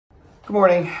Good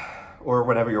morning, or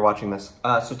whenever you're watching this.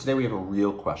 So today we have a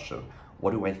real question.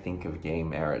 What do I think of gay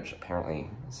marriage? Apparently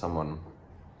someone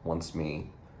wants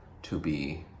me to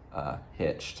be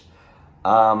hitched.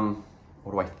 What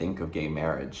do I think of gay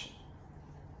marriage?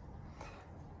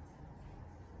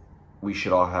 We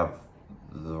should all have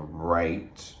the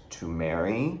right to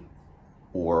marry,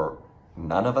 or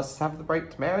none of us have the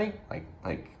right to marry?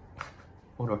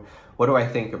 What do I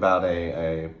think about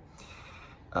a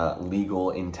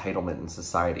legal entitlement in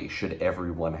society? Should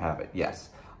everyone have it? Yes,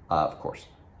 of course.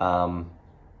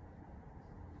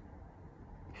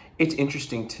 It's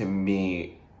interesting to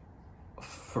me.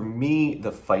 For me,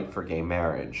 the fight for gay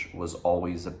marriage was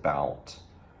always about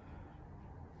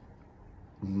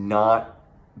not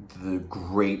the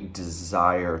great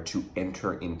desire to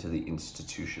enter into the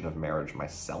institution of marriage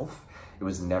myself. It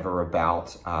was never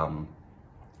about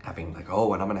having like,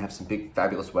 oh, and I'm gonna have some big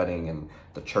fabulous wedding and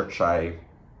the church I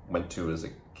went to as a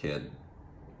kid.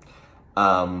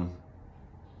 It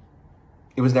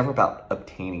was never about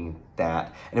obtaining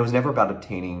that, and it was never about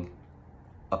obtaining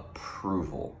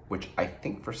approval, which I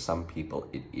think for some people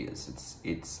it is.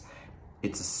 It's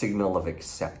a signal of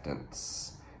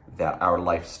acceptance that our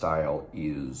lifestyle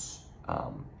is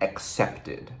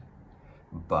accepted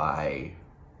by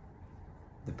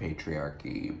the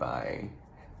patriarchy, by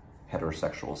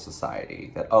heterosexual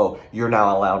society, that, oh, you're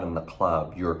now allowed in the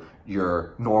club, you're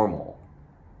normal,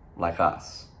 like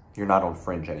us. You're not on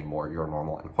fringe anymore, you're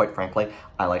normal. And quite frankly,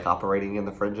 I like operating in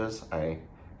the fringes. I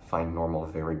find normal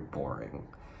very boring.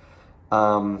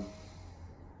 I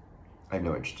have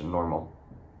no interest in normal.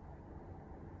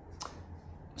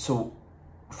 So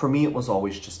for me, it was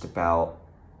always just about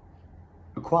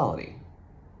equality.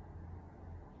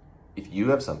 If you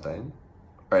have something,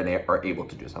 or are able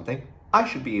to do something, I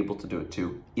should be able to do it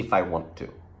too, if I want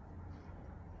to.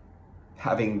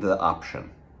 Having the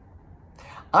option.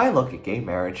 I look at gay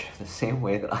marriage the same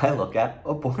way that I look at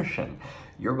abortion.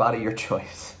 Your body, your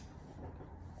choice.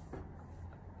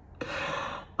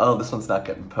 Oh, this one's not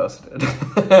getting posted.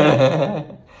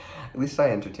 At least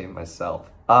I entertain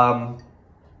myself.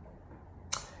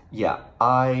 Yeah,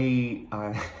 I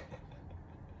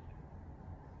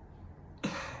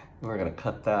we're gonna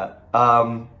cut that.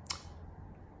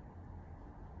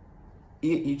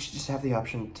 You should just have the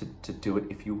option to do it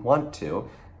if you want to,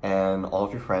 and all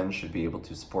of your friends should be able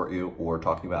to support you or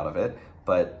talk you out of it,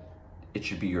 but it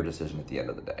should be your decision at the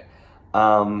end of the day.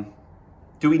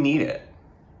 Do we need it?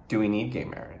 Do we need gay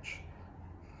marriage?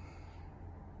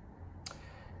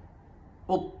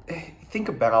 Well, think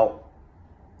about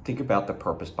the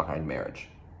purpose behind marriage.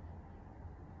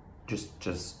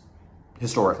 Just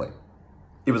historically,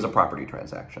 it was a property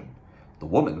transaction. The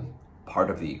woman, part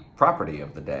of the property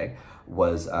of the day,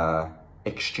 was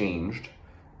exchanged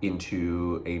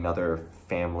into another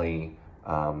family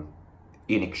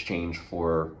in exchange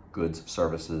for goods,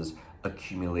 services,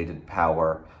 accumulated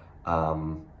power,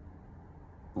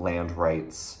 land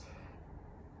rights.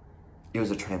 It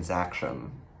was a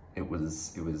transaction. It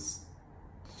was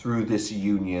through this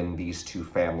union, these two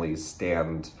families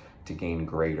stand to gain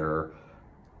greater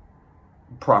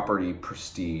property,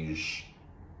 prestige,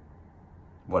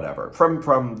 whatever.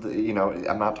 From the, you know,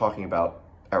 I'm not talking about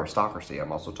aristocracy.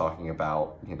 I'm also talking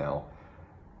about, you know,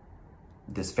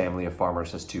 this family of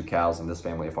farmers has 2 cows and this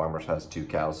family of farmers has 2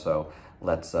 cows. So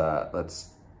let's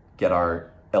get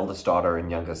our eldest daughter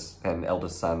and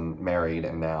eldest son married,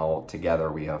 and now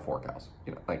together we have 4 cows.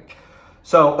 You know, like,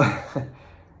 so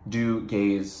do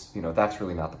gays, you know, that's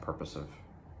really not the purpose of,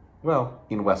 well,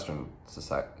 in Western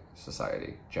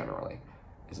society generally,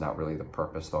 is not really the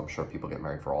purpose, though I'm sure people get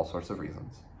married for all sorts of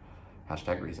reasons.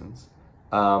 #reasons.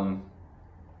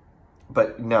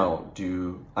 But no,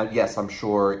 yes, I'm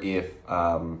sure if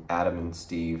Adam and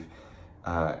Steve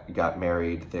got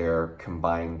married, their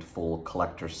combined full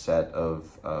collector set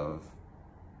of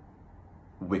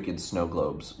wicked snow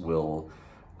globes will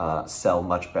sell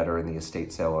much better in the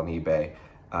estate sale on eBay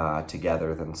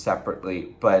together than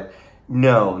separately. But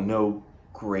no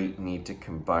great need to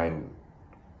combine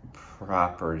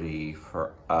property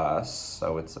for us.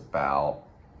 So it's about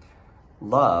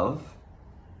love.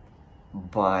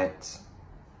 But,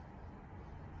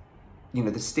 you know,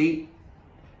 the state,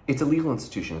 it's a legal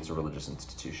institution, it's a religious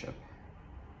institution.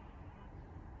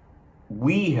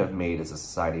 We have made as a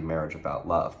society marriage about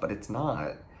love, but it's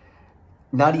not.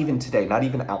 Not even today, not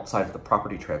even outside of the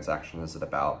property transaction is it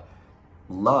about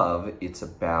love. It's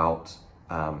about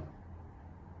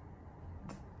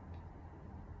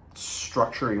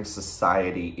structuring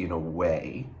society in a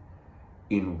way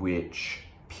in which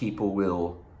people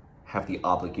will have the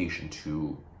obligation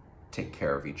to take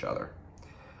care of each other.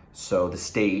 So the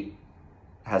state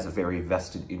has a very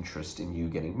vested interest in you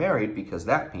getting married, because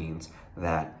that means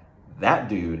that that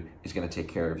dude is going to take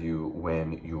care of you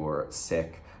when you're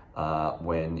sick,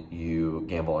 when you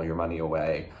gamble all your money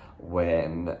away,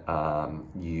 when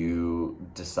you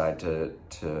decide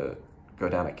to go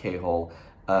down a K-hole.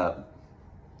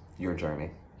 Your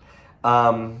journey.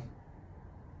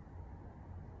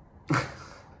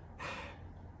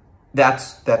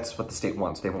 That's what the state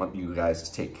wants. They want you guys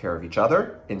to take care of each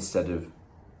other instead of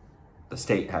the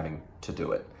state having to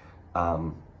do it.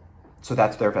 So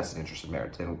that's their vested interest in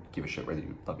marriage. They don't give a shit whether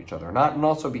you love each other or not. And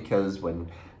also because when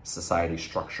society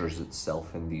structures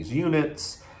itself in these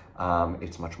units,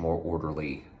 it's much more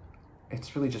orderly.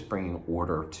 It's really just bringing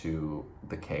order to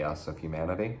the chaos of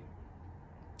humanity.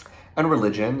 And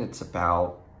religion, it's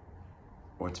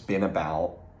been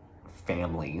about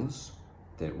families,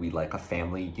 that we like a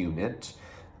family unit.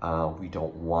 We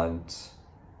don't want,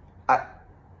 I'm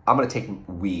gonna take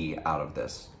we out of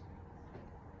this.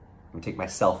 I'm gonna take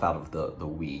myself out of the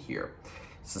we here.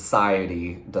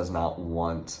 Society does not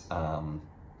want,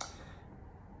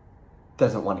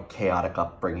 doesn't want chaotic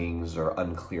upbringings or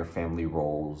unclear family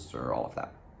roles or all of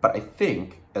that. But I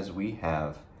think as we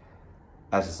have,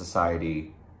 as a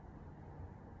society,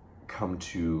 come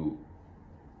to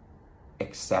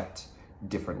accept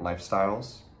different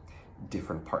lifestyles,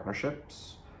 different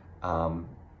partnerships,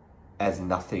 as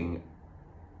nothing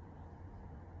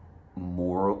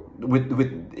moral,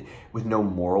 with no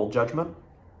moral judgment,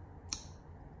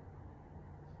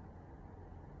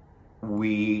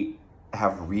 we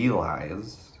have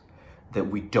realized that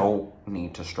we don't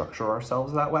need to structure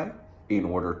ourselves that way in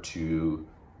order to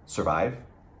survive.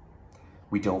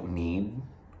 We don't need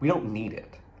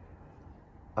it.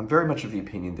 I'm very much of the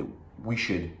opinion that we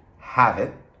should have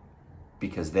it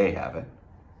because they have it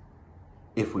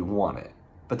if we want it,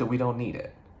 but that we don't need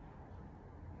it.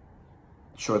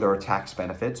 Sure, there are tax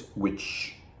benefits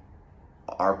which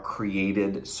are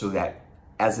created so that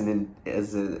as an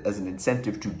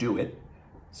incentive to do it,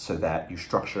 so that you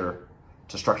structure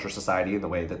society in the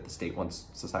way that the state wants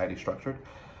society structured,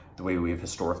 the way we've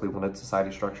historically wanted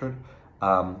society structured.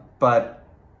 But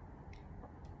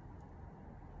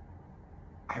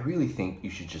I really think you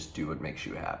should just do what makes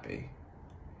you happy.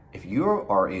 If you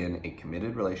are in a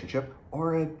committed relationship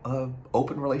or an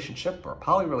open relationship or a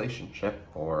poly relationship,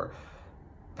 or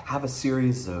have a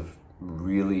series of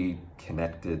really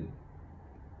connected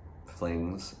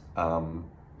flings,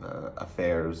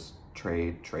 affairs,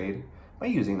 trade, am I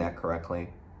using that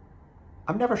correctly?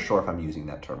 I'm never sure if I'm using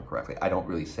that term correctly. I don't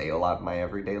really say it a lot in my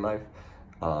everyday life.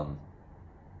 Comment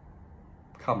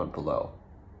below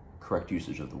correct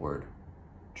usage of the word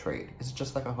trade. Is it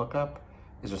just like a hookup?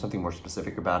 Is there something more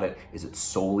specific about it? Is it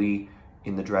solely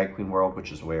in the drag queen world, which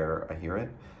is where I hear it?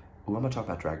 Ooh, I'm gonna talk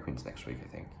about drag queens next week, I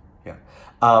think. Yeah.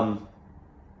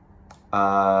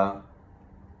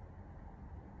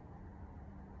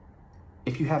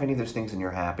 If you have any of those things and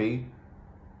you're happy,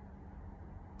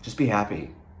 just be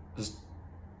happy. Just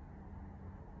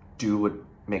do what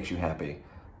makes you happy.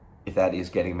 If that is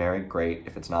getting married, great.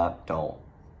 If it's not, don't.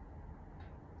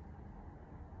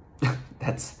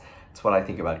 That's what I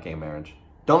think about gay marriage.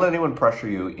 Don't let anyone pressure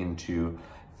you into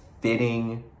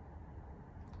fitting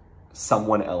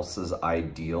someone else's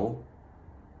ideal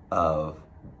of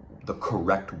the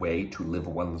correct way to live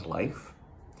one's life.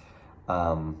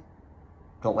 Don't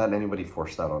let anybody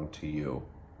force that onto you.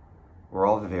 We're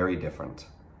all very different.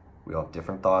 We all have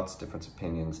different thoughts, different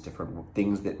opinions, different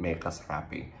things that make us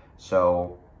happy.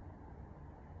 So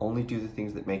only do the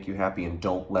things that make you happy, and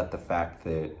don't let the fact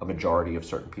that a majority of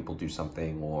certain people do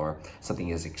something or something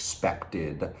is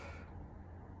expected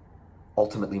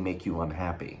ultimately make you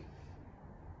unhappy.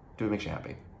 Do what makes you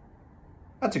happy.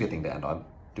 That's a good thing to end on.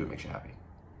 Do what makes you happy.